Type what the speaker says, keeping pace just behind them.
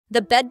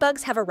The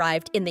bedbugs have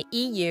arrived in the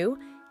EU,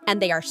 and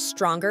they are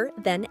stronger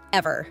than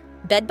ever.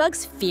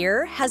 Bedbugs'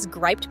 fear has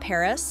griped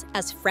Paris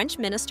as French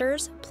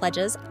ministers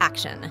pledges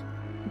action.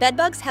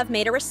 Bedbugs have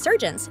made a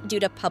resurgence due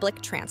to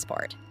public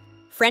transport.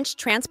 French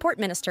transport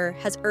minister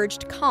has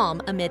urged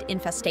calm amid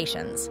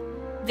infestations.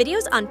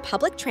 Videos on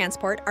public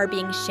transport are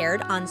being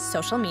shared on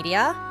social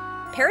media.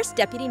 Paris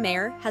deputy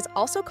mayor has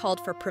also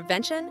called for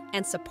prevention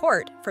and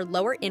support for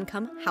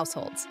lower-income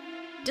households.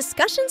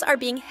 Discussions are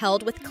being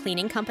held with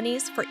cleaning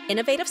companies for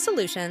innovative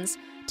solutions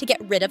to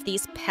get rid of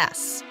these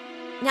pests.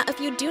 Now, if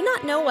you do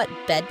not know what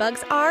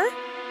bedbugs are,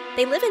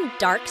 they live in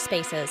dark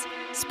spaces,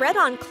 spread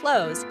on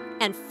clothes,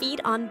 and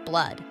feed on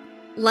blood.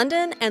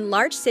 London and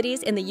large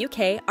cities in the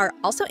UK are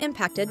also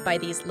impacted by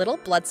these little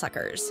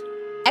bloodsuckers.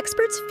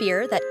 Experts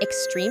fear that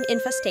extreme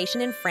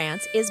infestation in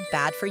France is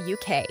bad for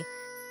UK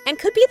and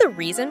could be the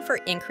reason for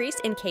increase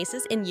in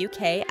cases in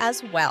UK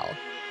as well.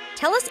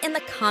 Tell us in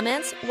the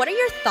comments, what are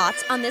your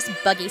thoughts on this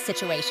buggy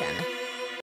situation?